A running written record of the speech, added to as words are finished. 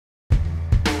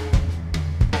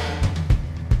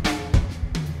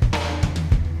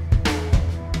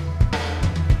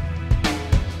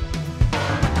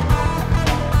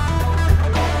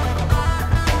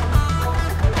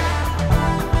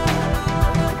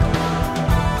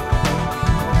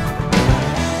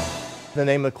The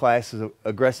name of the class is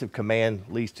Aggressive Command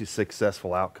Leads to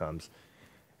Successful Outcomes.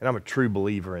 And I'm a true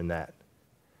believer in that.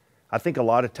 I think a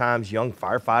lot of times young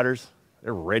firefighters,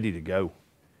 they're ready to go.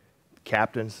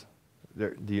 Captains,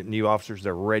 the new officers,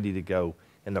 they're ready to go.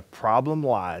 And the problem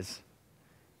lies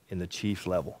in the chief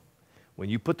level. When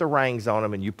you put the reins on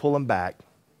them and you pull them back,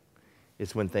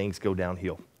 it's when things go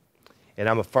downhill. And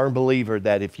I'm a firm believer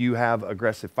that if you have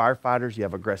aggressive firefighters, you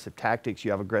have aggressive tactics,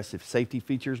 you have aggressive safety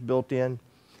features built in,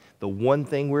 the one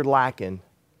thing we're lacking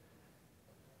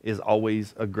is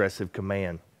always aggressive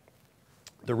command.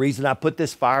 The reason I put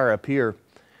this fire up here,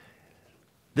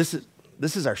 this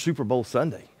is our Super Bowl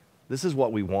Sunday. This is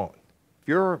what we want. If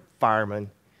you're a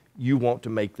fireman, you want to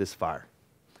make this fire.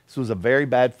 This was a very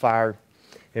bad fire,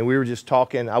 and we were just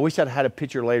talking. I wish I'd had a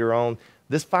picture later on.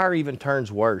 This fire even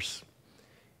turns worse.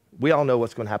 We all know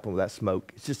what's going to happen with that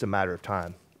smoke. It's just a matter of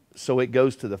time. So it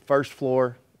goes to the first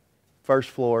floor,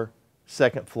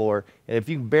 second floor, and if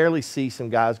you can barely see some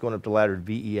guys going up the ladder,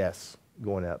 VES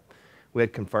going up. We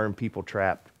had confirmed people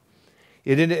trapped.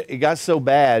 It got so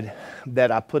bad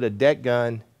that I put a deck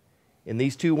gun in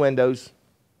these two windows,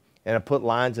 and I put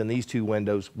lines in these two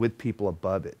windows with people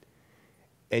above it.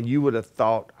 And you would have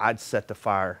thought I'd set the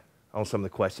fire on some of the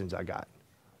questions I got.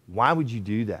 Why would you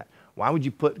do that? Why would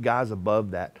you put guys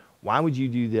above that? Why would you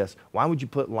do this? Why would you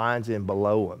put lines in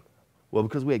below them? Well,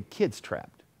 because we had kids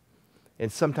trapped.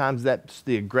 And sometimes that's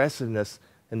the aggressiveness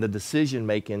and the decision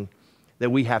making that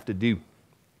we have to do.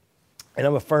 And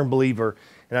I'm a firm believer,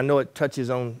 and I know it touches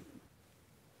on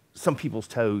some people's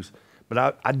toes,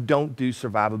 but I don't do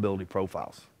survivability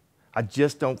profiles. I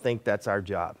just don't think that's our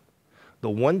job. The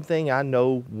one thing I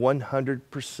know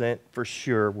 100% for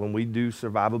sure when we do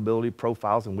survivability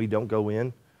profiles and we don't go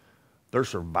in, their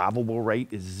survivable rate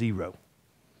is 0.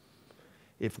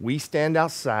 If we stand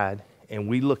outside and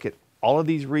we look at all of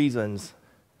these reasons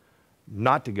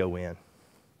not to go in,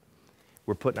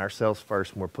 we're putting ourselves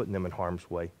first and we're putting them in harm's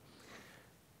way.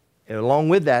 And along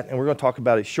with that, and we're going to talk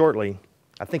about it shortly,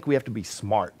 I think we have to be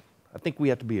smart. I think we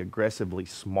have to be aggressively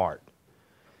smart.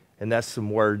 And that's some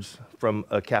words from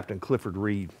Captain Clifford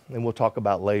Reed, and we'll talk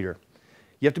about later.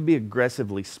 You have to be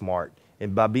aggressively smart.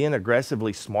 And by being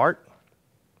aggressively smart,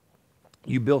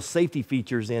 you build safety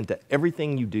features into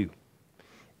everything you do.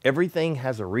 Everything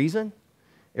has a reason,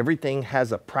 everything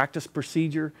has a practice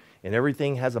procedure, and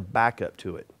everything has a backup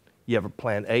to it. You have a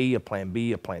plan A, a plan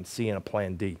B, a plan C, and a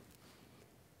plan D.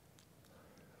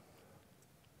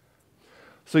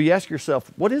 So you ask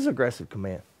yourself, what is aggressive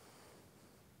command?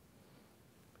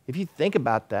 If you think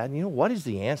about that, what is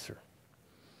the answer?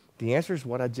 The answer is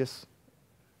what I just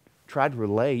tried to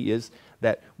relay, is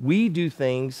that we do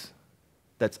things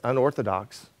that's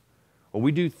unorthodox, or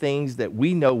we do things that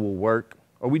we know will work,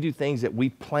 or we do things that we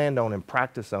planned on and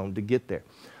practice on to get there.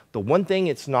 The one thing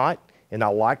it's not, and I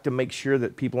like to make sure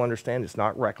that people understand, it's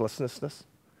not recklessness.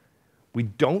 We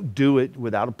don't do it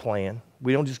without a plan.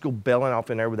 We don't just go bailing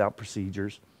off in there without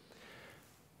procedures.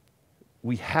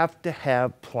 We have to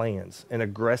have plans. An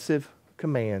aggressive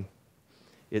command,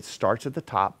 it starts at the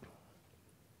top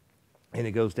and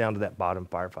it goes down to that bottom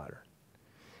firefighter.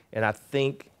 And I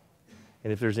think,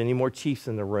 and if there's any more chiefs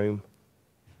in the room,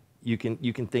 you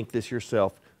can think this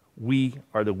yourself, we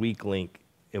are the weak link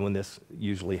in when this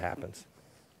usually happens.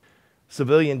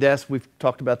 Civilian deaths, we've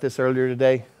talked about this earlier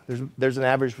today. There's an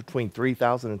average between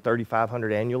 3,000 and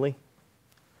 3,500 annually.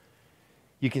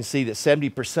 You can see that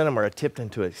 70% of them are attempting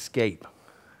to escape.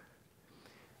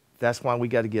 That's why we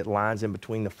got to get lines in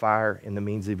between the fire and the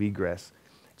means of egress.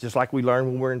 Just like we learned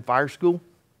when we were in fire school,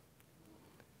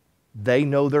 they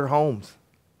know their homes.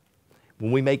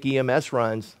 When we make EMS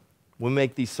runs, when we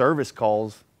make these service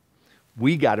calls,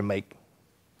 we got to make.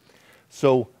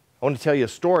 So I want to tell you a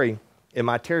story. In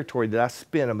my territory that I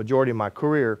spent a majority of my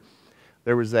career,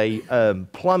 there was a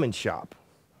plumbing shop.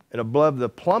 And above the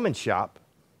plumbing shop,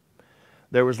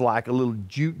 there was like a little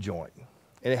juke joint.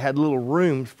 And it had little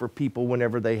rooms for people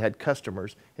whenever they had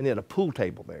customers. And they had a pool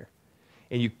table there.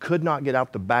 And you could not get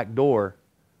out the back door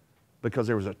because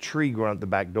there was a tree growing up the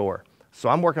back door. So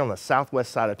I'm working on the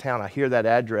southwest side of town. I hear that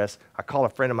address. I call a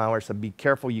friend of mine and said, be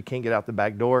careful, you can't get out the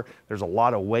back door. There's a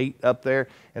lot of weight up there.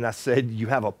 And I said, you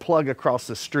have a plug across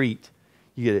the street.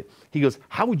 You get it? He goes,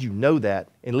 how would you know that?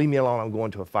 And leave me alone, I'm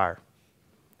going to a fire.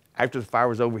 After the fire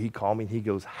was over, he called me and he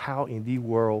goes, how in the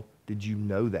world did you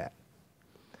know that?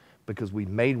 Because we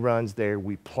made runs there,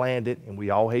 we planned it, and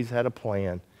we always had a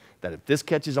plan that if this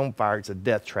catches on fire, it's a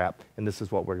death trap, and this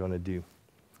is what we're going to do.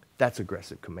 That's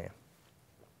aggressive command.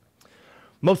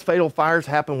 Most fatal fires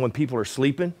happen when people are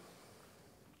sleeping.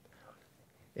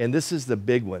 And this is the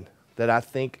big one that I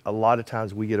think a lot of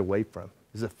times we get away from,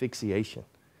 is asphyxiation.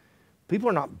 People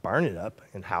are not burning up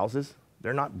in houses.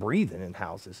 They're not breathing in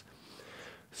houses.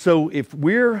 So if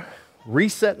we're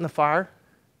resetting the fire,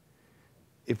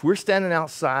 if we're standing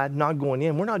outside, not going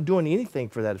in, we're not doing anything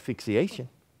for that asphyxiation.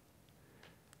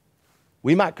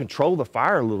 We might control the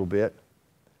fire a little bit,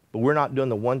 but we're not doing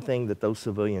the one thing that those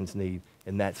civilians need,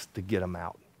 and that's to get them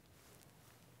out.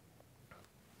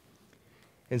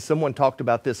 And someone talked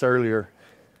about this earlier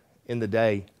in the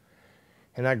day,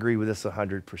 and I agree with this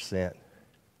 100%.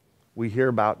 We hear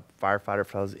about firefighter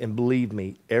fatalities, and believe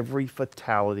me, every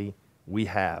fatality we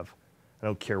have, I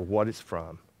don't care what it's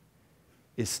from,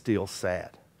 is still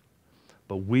sad.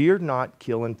 But we're not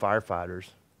killing firefighters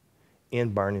in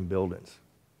burning buildings.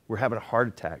 We're having heart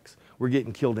attacks. We're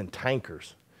getting killed in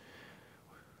tankers.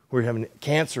 We're having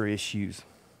cancer issues.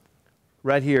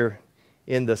 Right here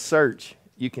in the search,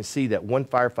 you can see that one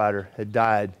firefighter had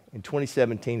died in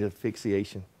 2017 of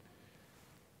asphyxiation,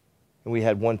 and we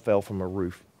had one fell from a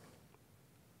roof.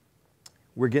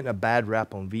 We're getting a bad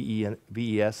rap on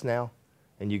VES now,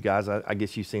 and you guys, I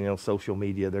guess you've seen it on social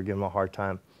media, they're giving them a hard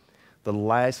time. The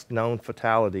last known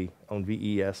fatality on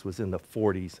VES was in the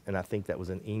 40s, and I think that was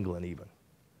in England even.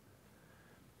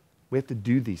 We have to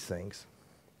do these things.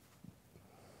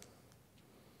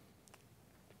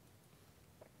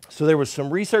 So there was some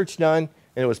research done,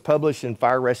 and it was published in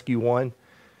Fire Rescue 1.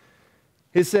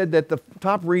 It said that the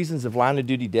top reasons of line of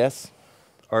duty deaths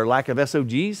are lack of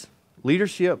SOGs,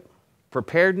 leadership,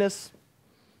 preparedness,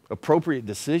 appropriate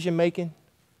decision making,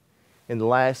 and the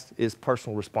last is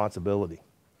personal responsibility.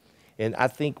 And I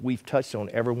think we've touched on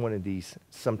every one of these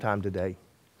sometime today.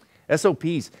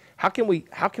 SOPs, how can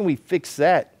we fix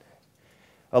that?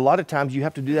 A lot of times you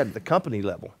have to do that at the company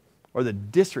level or the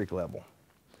district level.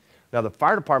 Now, the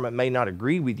fire department may not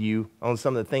agree with you on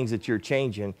some of the things that you're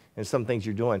changing and some things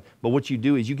you're doing, but what you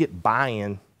do is you get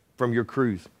buy-in from your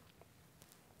crews.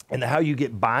 And how you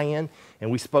get buy-in,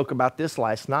 and we spoke about this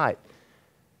last night,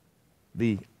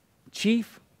 the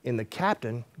chief and the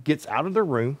captain gets out of their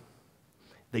room,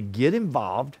 they get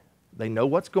involved, they know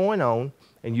what's going on,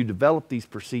 and you develop these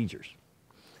procedures.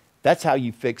 That's how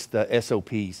you fix the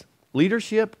SOPs.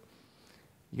 Leadership,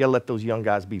 you got to let those young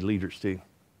guys be leaders too.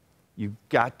 You've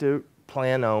got to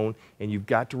plan on, and you've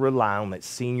got to rely on that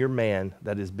senior man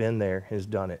that has been there, has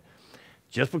done it.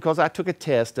 Just because I took a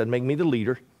test doesn't make me the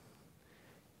leader.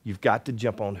 You've got to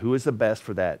jump on who is the best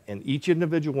for that. And each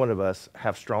individual one of us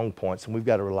have strong points, and we've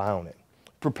got to rely on it.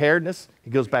 Preparedness, it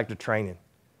goes back to training.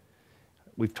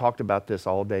 We've talked about this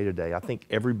all day today. I think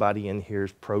everybody in here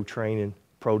is pro-training,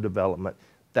 pro-development.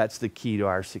 That's the key to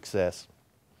our success.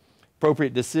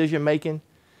 Appropriate decision making.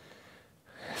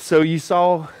 So you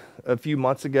saw a few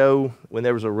months ago when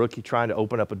there was a rookie trying to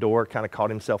open up a door, kind of caught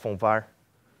himself on fire,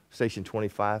 Station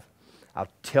 25. I'll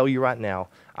tell you right now,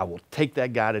 I will take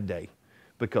that guy today,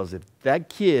 because if that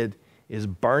kid is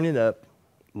burning up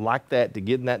like that to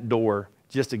get in that door,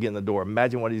 just to get in the door,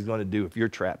 imagine what he's going to do if you're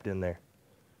trapped in there.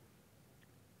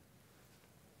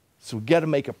 So we've got to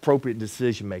make appropriate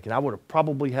decision making. I would have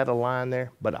probably had a line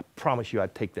there, but I promise you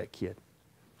I'd take that kid.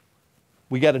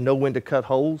 We got to know when to cut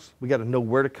holes. We got to know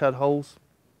where to cut holes.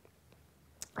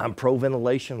 I'm pro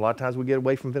ventilation. A lot of times we get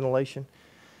away from ventilation.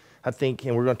 I think,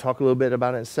 and we're going to talk a little bit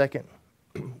about it in a second,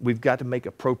 we've got to make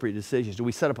appropriate decisions. Do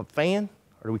we set up a fan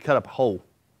or do we cut up a hole?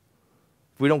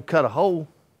 If we don't cut a hole,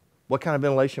 what kind of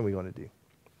ventilation are we going to do?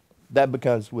 That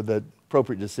becomes with the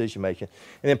appropriate decision making.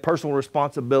 And then personal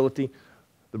responsibility.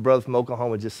 The brother from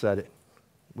Oklahoma just said it.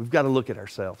 We've got to look at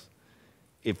ourselves.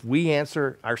 If we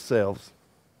answer ourselves,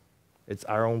 it's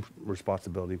our own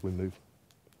responsibility if we move.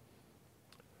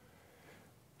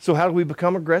 So how do we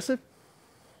become aggressive?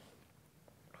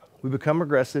 We become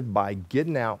aggressive by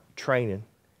getting out, training,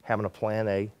 having a plan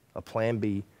A, a plan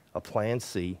B, a plan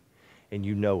C, and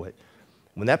you know it.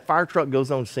 When that fire truck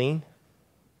goes on scene,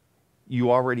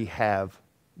 you already have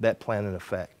that plan in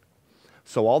effect.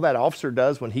 So all that officer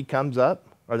does when he comes up,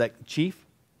 or that chief,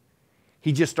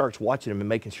 he just starts watching them and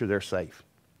making sure they're safe.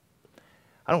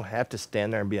 I don't have to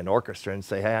stand there and be an orchestra and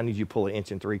say, hey, I need you to pull 1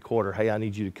 3/4 inches. Hey, I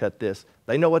need you to cut this.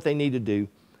 They know what they need to do.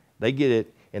 They get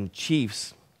it. And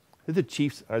chiefs, who are the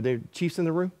chiefs? Are there chiefs in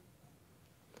the room?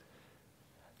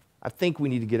 I think we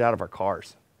need to get out of our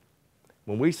cars.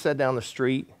 When we sit down the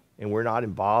street and we're not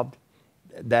involved,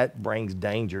 that brings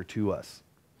danger to us.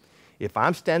 If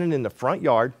I'm standing in the front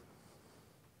yard,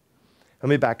 let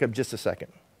me back up just a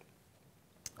second.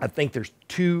 I think there's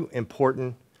two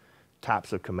important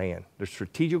types of command. There's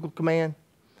strategical command,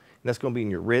 and that's going to be in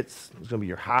your RITs, it's going to be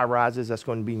your high rises, that's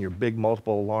going to be in your big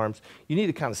multiple alarms. You need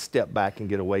to kind of step back and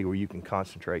get away where you can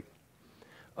concentrate.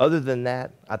 Other than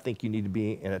that, I think you need to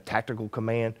be in a tactical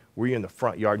command where you're in the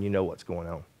front yard and you know what's going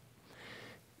on.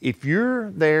 If you're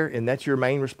there and that's your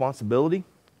main responsibility,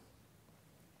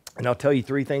 And I'll tell you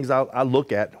 3 things I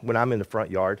look at when I'm in the front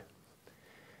yard.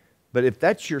 But if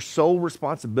that's your sole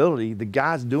responsibility, the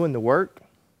guys doing the work,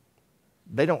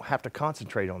 they don't have to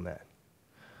concentrate on that.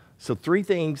 So 3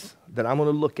 things that I'm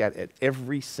going to look at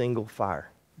every single fire: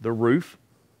 the roof,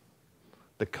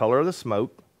 the color of the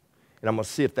smoke, and I'm going to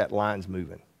see if that line's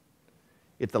moving.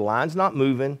 If the line's not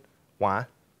moving, why?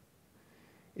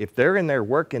 If they're in there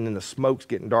working and the smoke's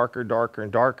getting darker, darker,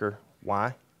 and darker,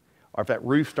 why? Or if that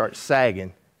roof starts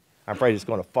sagging, I'm afraid it's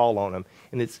going to fall on them.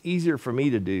 And it's easier for me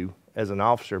to do as an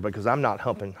officer because I'm not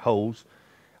humping holes.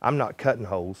 I'm not cutting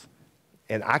holes.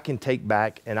 And I can take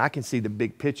back and I can see the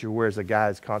big picture, whereas the guy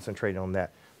is concentrating on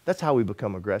that. That's how we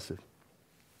become aggressive.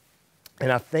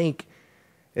 And I think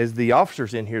as the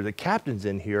officers in here, the captains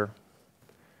in here,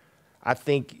 I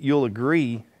think you'll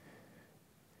agree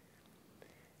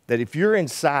that if you're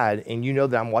inside and you know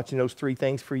that I'm watching those 3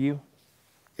 things for you,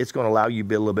 it's going to allow you to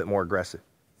be a little bit more aggressive.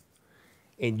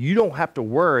 And you don't have to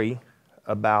worry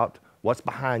about what's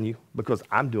behind you because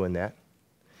I'm doing that.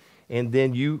 And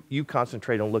then you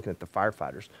concentrate on looking at the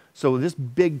firefighters. So this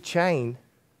big chain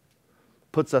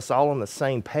puts us all on the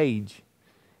same page,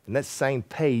 and that same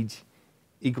page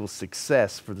equals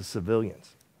success for the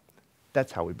civilians.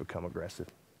 That's how we become aggressive.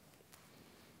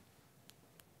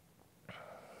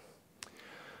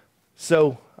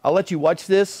 So I'll let you watch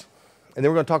this, and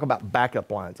then we're going to talk about backup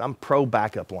lines. I'm pro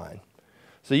backup line.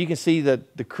 So you can see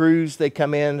that the crews, they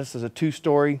come in. This is a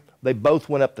 2-story. They both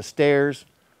went up the stairs.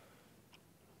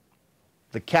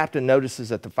 The captain notices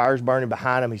that the fire's burning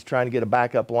behind him. He's trying to get a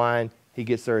backup line. He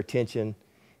gets their attention,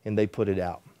 and they put it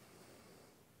out.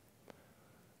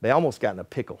 They almost got in a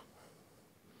pickle.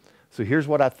 So here's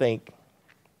what I think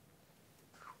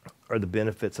are the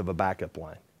benefits of a backup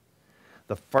line.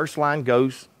 The first line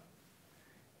goes,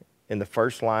 and the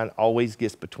first line always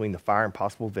gets between the fire and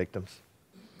possible victims.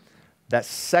 That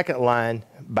second line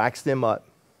backs them up.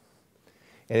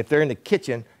 And if they're in the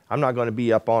kitchen, I'm not going to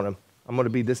be up on them. I'm going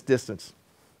to be this distance.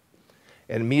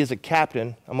 And me as a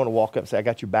captain, I'm going to walk up and say, I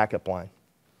got your backup line.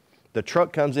 The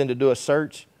truck comes in to do a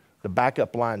search. The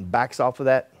backup line backs off of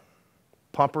that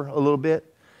pumper a little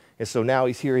bit. And so now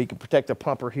he's here. He can protect the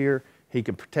pumper here. He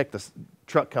can protect the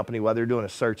truck company while they're doing a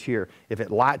search here. If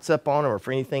it lights up on him or if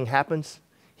anything happens,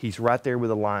 he's right there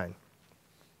with a line.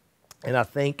 And I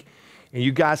think, and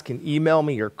you guys can email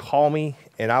me or call me,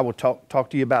 and I will talk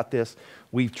to you about this.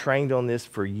 We've trained on this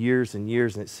for years and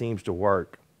years, and it seems to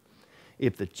work.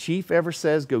 If the chief ever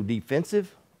says go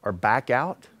defensive or back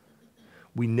out,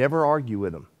 we never argue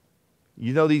with them.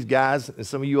 You know these guys, and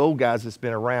some of you old guys that's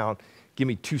been around, give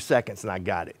me 2 seconds and I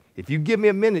got it. If you give me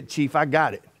a minute, chief, I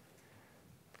got it.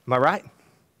 Am I right?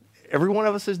 Every one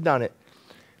of us has done it.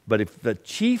 But if the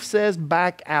chief says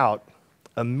back out,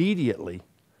 immediately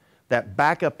that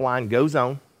backup line goes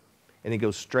on and it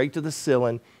goes straight to the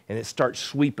ceiling and it starts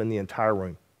sweeping the entire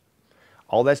room.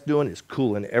 All that's doing is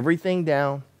cooling everything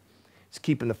down. It's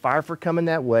keeping the fire from coming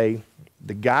that way.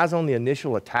 The guys on the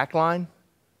initial attack line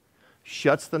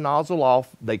shuts the nozzle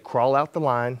off. They crawl out the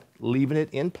line, leaving it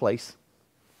in place.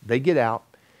 They get out.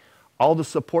 All the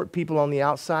support people on the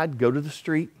outside go to the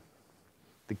street.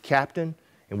 The captain,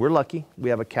 and we're lucky, we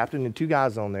have a captain and 2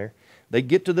 guys on there. They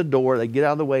get to the door, they get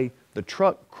out of the way. The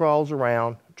truck crawls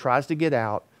around, tries to get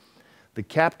out. The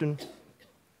captain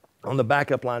on the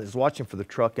backup line is watching for the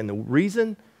truck, and the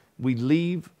reason we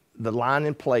leave the line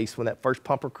in place when that first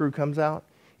pumper crew comes out,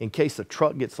 in case the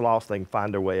truck gets lost, they can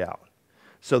find their way out.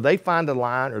 So they find a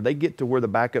line, or they get to where the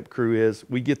backup crew is.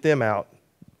 We get them out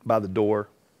by the door,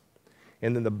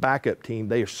 and then the backup team,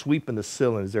 they are sweeping the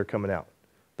ceiling as they're coming out.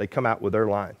 They come out with their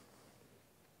line.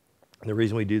 And the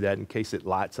reason we do that, in case it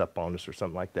lights up on us or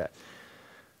something like that.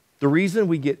 The reason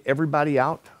we get everybody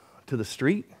out to the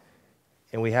street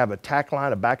and we have a tack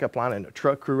line, a backup line, and a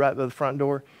truck crew right by the front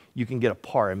door, you can get a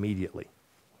par immediately.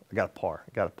 I got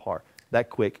a par. That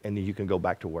quick, and then you can go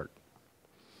back to work.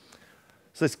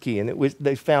 So that's key, and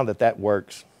they found that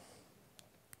works.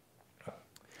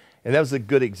 And that was a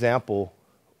good example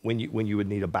when you would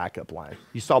need a backup line.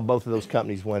 You saw both of those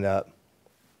companies went up.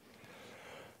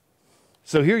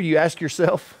 So here you ask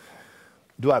yourself,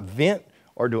 do I vent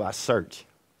or do I search?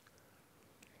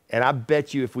 And I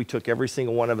bet you if we took every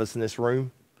single one of us in this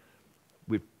room,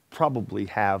 we'd probably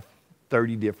have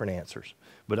 30 different answers.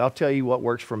 But I'll tell you what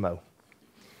works for Mo.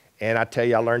 And I tell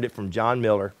you, I learned it from John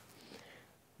Miller.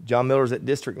 John Miller's at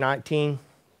District 19.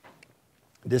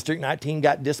 District 19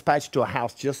 got dispatched to a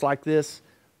house just like this.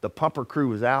 The pumper crew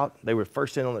was out. They were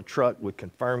first in on the truck with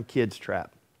confirmed kids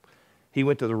trap. He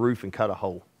went to the roof and cut a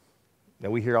hole. Now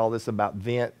we hear all this about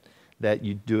vent, that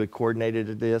you do it coordinated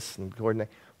to this and coordinate.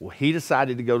 Well, he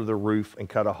decided to go to the roof and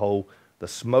cut a hole. The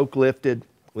smoke lifted.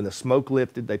 When the smoke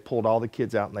lifted, they pulled all the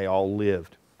kids out and they all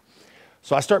lived.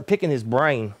 So I start picking his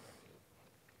brain.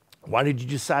 Why did you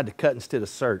decide to cut instead of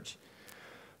search?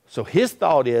 So his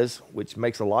thought is, which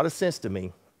makes a lot of sense to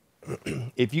me,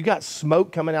 if you got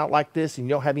smoke coming out like this and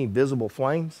you don't have any visible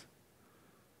flames,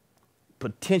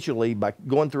 potentially by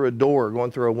going through a door or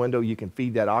going through a window, you can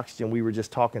feed that oxygen we were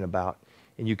just talking about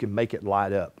and you can make it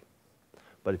light up.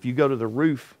 But if you go to the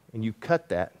roof and you cut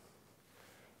that,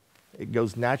 it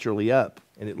goes naturally up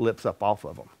and it lifts up off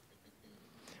of them.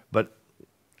 But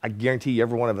I guarantee you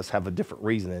every one of us have a different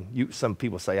reasoning. Some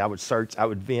people say, I would search, I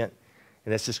would vent,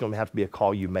 and that's just going to have to be a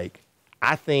call you make.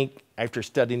 I think after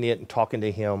studying it and talking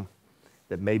to him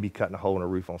that maybe cutting a hole in a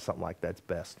roof on something like that's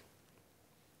best.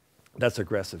 That's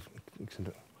aggressive.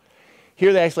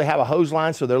 Here they actually have a hose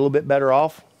line, so they're a little bit better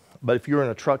off. But if you're in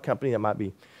a truck company, that might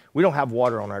be. We don't have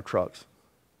water on our trucks,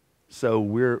 so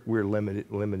we're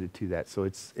limited to that. So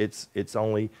it's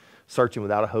only searching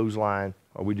without a hose line,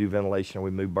 or we do ventilation, or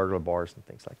we move burglar bars and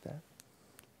things like that.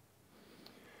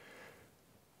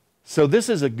 So this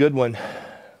is a good one,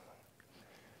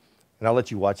 and I'll let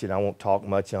you watch it. I won't talk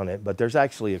much on it, but there's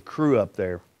actually a crew up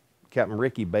there, Captain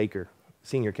Ricky Baker,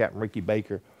 Senior Captain Ricky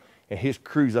Baker, and his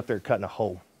crew's up there cutting a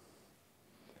hole.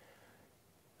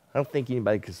 I don't think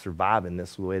anybody could survive in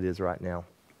this the way it is right now.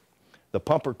 The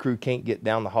pumper crew can't get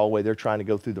down the hallway. They're trying to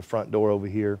go through the front door over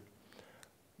here.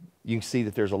 You can see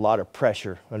that there's a lot of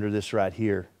pressure under this right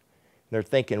here. And their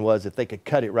thinking was if they could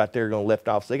cut it right there, they're going to lift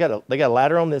off. So they got a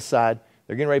ladder on this side.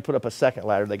 They're getting ready to put up a second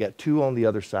ladder. They got two on the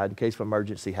other side. In case of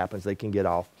emergency happens, they can get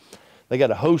off. They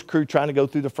got a hose crew trying to go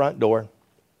through the front door.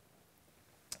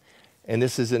 And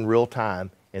this is in real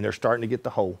time. And they're starting to get the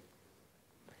hole.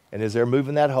 And as they're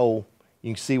moving that hole,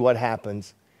 you can see what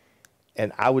happens.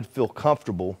 And I would feel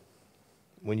comfortable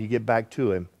when you get back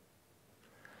to him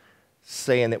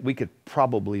saying that we could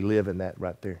probably live in that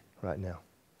right there, right now.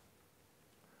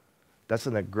 That's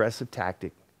an aggressive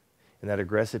tactic. And that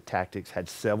aggressive tactics had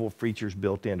several features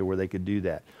built into where they could do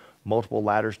that. Multiple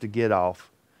ladders to get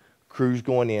off, crews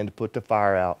going in to put the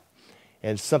fire out.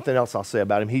 And something else I'll say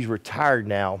about him, he's retired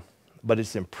now, but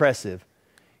it's impressive.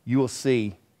 You will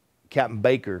see Captain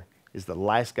Baker is the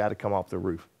last guy to come off the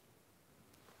roof.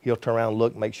 He'll turn around and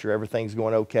look, make sure everything's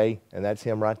going okay, and that's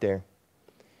him right there.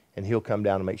 And he'll come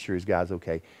down and make sure his guy's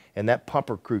okay. And that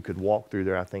pumper crew could walk through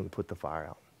there, I think, and put the fire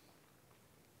out.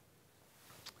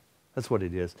 That's what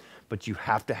it is. But you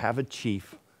have to have a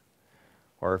chief,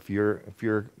 or if you're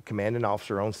a commanding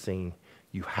officer on scene,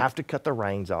 you have to cut the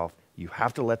reins off. You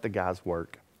have to let the guys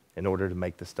work in order to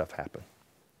make this stuff happen.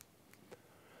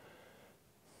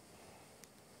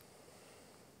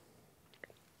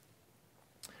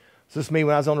 So this is me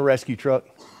when I was on the rescue truck.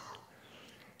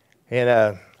 And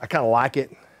I kind of like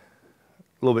it.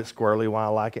 A little bit squirrely why I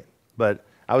like it. But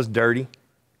I was dirty.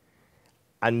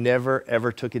 I never,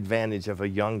 ever took advantage of a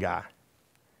young guy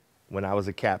when I was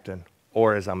a captain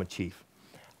or as I'm a chief.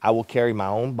 I will carry my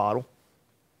own bottle.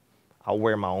 I'll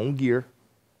wear my own gear.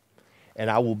 And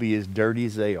I will be as dirty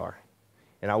as they are.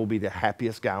 And I will be the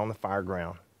happiest guy on the fire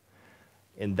ground.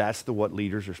 And that's what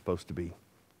leaders are supposed to be.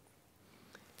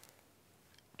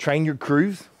 Train your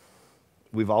crews.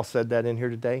 We've all said that in here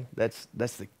today. That's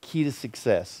the key to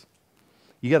success.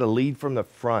 You got to lead from the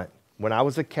front. When I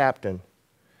was a captain,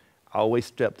 I always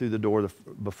stepped through the door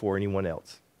before anyone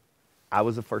else. I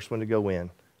was the first one to go in.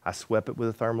 I swept it with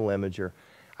a thermal imager.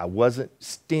 I wasn't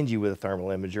stingy with a thermal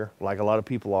imager like a lot of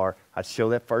people are. I'd show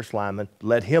that first lineman,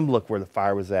 let him look where the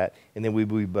fire was at, and then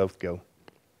we both go.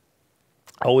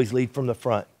 Always lead from the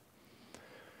front.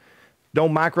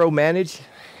 Don't micromanage,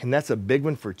 and that's a big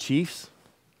one for chiefs.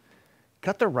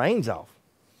 Cut the reins off.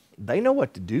 They know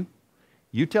what to do.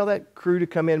 You tell that crew to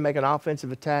come in and make an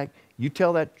offensive attack. You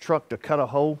tell that truck to cut a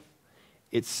hole.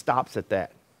 It stops at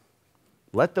that.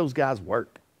 Let those guys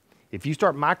work. If you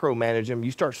start micromanaging them,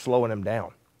 you start slowing them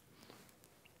down.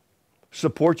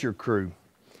 Support your crew.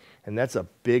 And that's a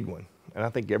big one. And I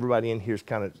think everybody in here is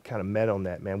kind of met on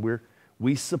that, man.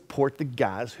 We support the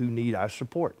guys who need our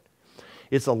support.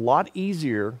 It's a lot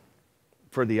easier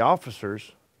for the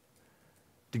officers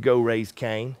to go raise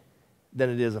Cain than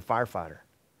it is a firefighter.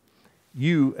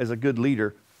 You, as a good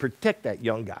leader, protect that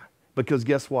young guy. Because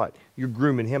guess what? You're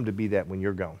grooming him to be that when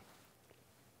you're gone.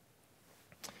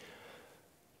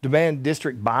 Demand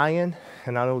district buy-in,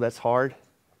 and I know that's hard,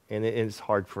 and it's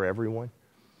hard for everyone.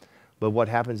 But what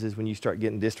happens is when you start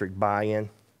getting district buy-in,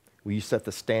 when you set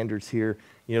the standards here,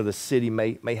 you know, the city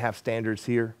may have standards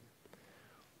here.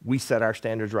 We set our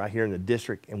standards right here in the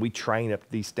district, and we train up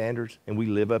to these standards, and we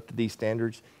live up to these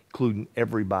standards, including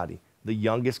everybody. The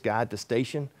youngest guy at the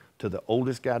station to the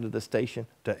oldest guy to the station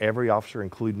to every officer,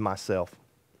 including myself.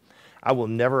 I will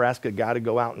never ask a guy to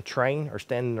go out and train or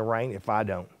stand in the rain if I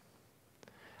don't.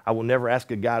 I will never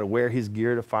ask a guy to wear his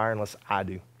gear to fire unless I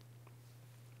do.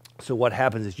 So what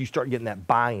happens is you start getting that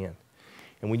buy-in.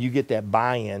 And when you get that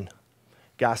buy-in,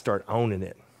 guys start owning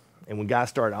it. And when guys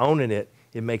start owning it,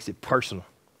 it makes it personal.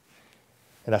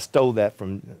 And I stole that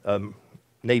from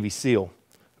Navy SEAL,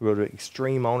 who wrote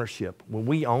Extreme Ownership. When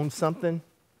we own something,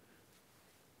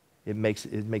 it makes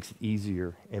it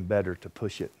easier and better to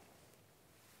push it.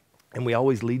 And we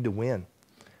always lead to win.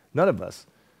 None of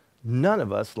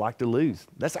us like to lose.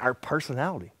 That's our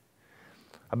personality.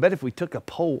 I bet if we took a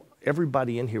poll,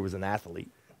 everybody in here was an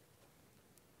athlete.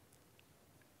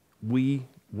 We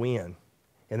win.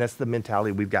 And that's the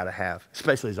mentality we've got to have,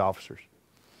 especially as officers.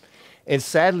 And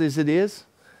sadly as it is,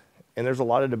 and there's a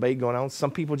lot of debate going on,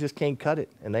 some people just can't cut it,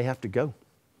 and they have to go.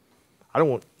 I don't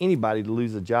want anybody to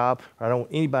lose a job. I don't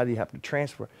want anybody to have to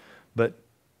transfer. But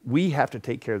we have to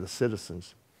take care of the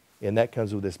citizens, and that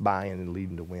comes with this buy-in and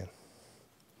leading to win.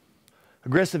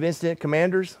 Aggressive incident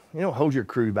commanders, you don't hold your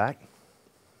crew back.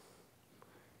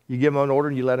 You give them an order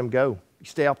and you let them go. You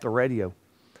stay off the radio.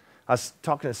 I was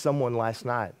talking to someone last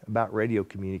night about radio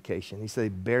communication. He said they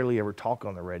barely ever talk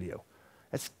on the radio.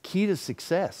 That's key to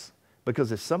success,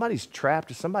 because if somebody's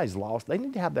trapped, if somebody's lost, they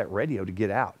need to have that radio to get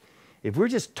out. If we're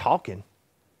just talking,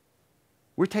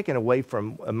 we're taking away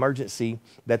from emergency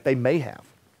that they may have.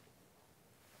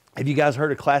 Have you guys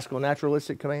heard of classical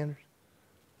naturalistic commanders?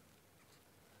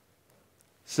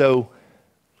 So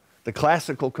the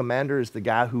classical commander is the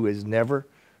guy who has never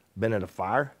been at a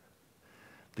fire.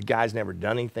 The guy's never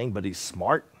done anything, but he's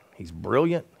smart. He's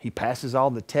brilliant. He passes all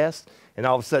the tests, and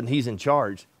all of a sudden he's in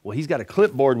charge. Well, he's got a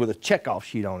clipboard with a checkoff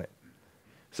sheet on it.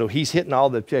 So he's hitting all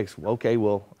the checks. Well, okay,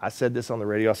 well, I said this on the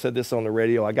radio. I said this on the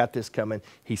radio. I got this coming.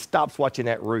 He stops watching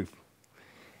that roof.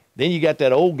 Then you got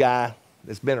that old guy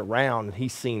that's been around, and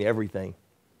he's seen everything.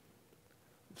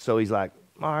 So he's like,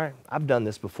 all right, I've done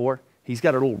this before. He's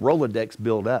got a little Rolodex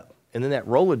built up. And then that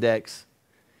Rolodex,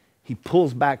 he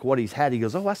pulls back what he's had. He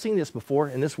goes, oh, I've seen this before,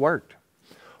 and this worked.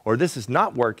 Or this is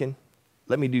not working.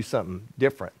 Let me do something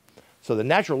different. So the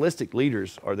naturalistic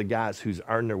leaders are the guys who's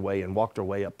earned their way and walked their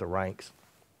way up the ranks.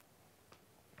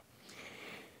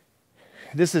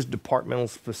 This is departmental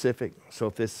specific. So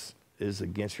if this is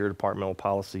against your departmental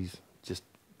policies, just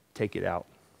take it out.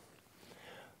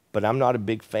 But I'm not a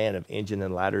big fan of engine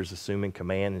and ladders assuming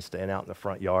command and staying out in the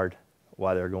front yard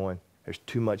while they're going. There's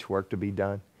too much work to be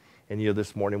done. And you know,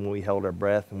 this morning when we held our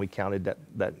breath and we counted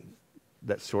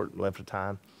that short length of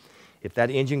time, if that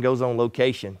engine goes on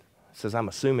location, says I'm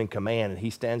assuming command, and he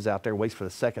stands out there, waits for the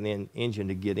second engine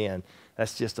to get in,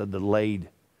 that's just a delayed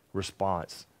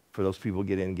response for those people to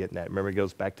get in and get in that. Remember, it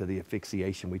goes back to the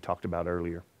asphyxiation we talked about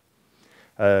earlier.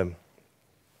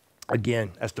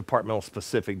 Again, that's departmental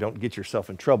specific. Don't get yourself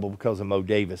in trouble because of Mo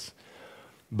Davis.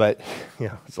 But, you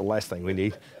know, it's the last thing we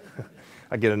need.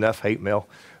 I get enough hate mail.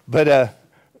 But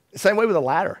same way with a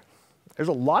ladder. There's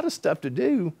a lot of stuff to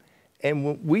do. And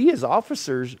when we as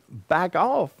officers back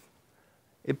off,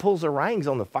 it pulls the reins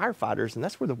on the firefighters, and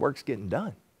that's where the work's getting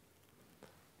done.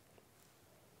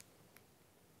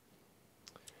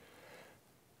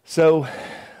 So,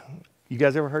 you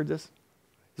guys ever heard this?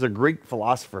 There's a Greek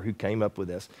philosopher who came up with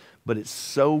this, but it's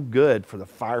so good for the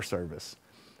fire service.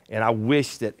 And I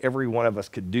wish that every one of us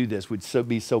could do this. We'd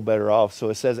be so better off. So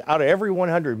it says, out of every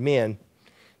 100 men,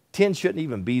 10 shouldn't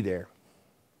even be there.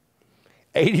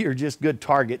 80 are just good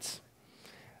targets.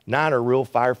 9 are real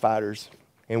firefighters.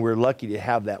 And we're lucky to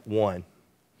have that one,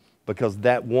 because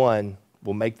that one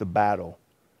will make the battle,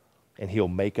 and he'll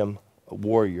make him a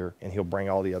warrior, and he'll bring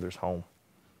all the others home.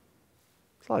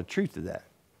 There's a lot of truth to that.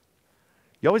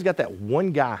 You always got that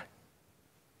one guy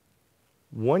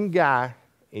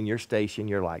in your station,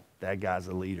 you're like, that guy's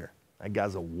a leader. That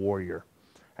guy's a warrior.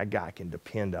 That guy I can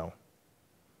depend on.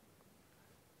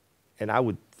 And I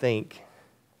would think,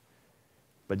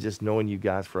 but just knowing you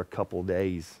guys for a couple of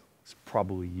days, it's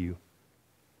probably you.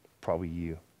 Probably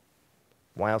you.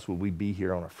 Why else would we be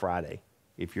here on a Friday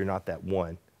if you're not that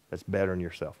one that's bettering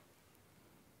yourself?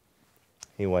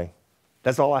 Anyway,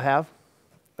 that's all I have.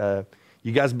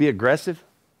 You guys be aggressive.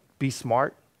 Be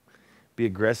smart. Be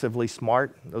aggressively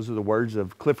smart. Those are the words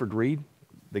of Clifford Reed,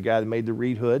 the guy that made the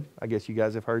Reed Hood. I guess you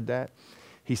guys have heard that.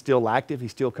 He's still active. He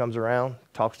still comes around,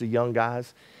 talks to young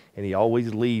guys, and he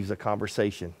always leaves a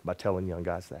conversation by telling young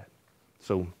guys that.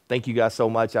 So thank you guys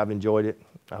so much. I've enjoyed it.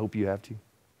 I hope you have too.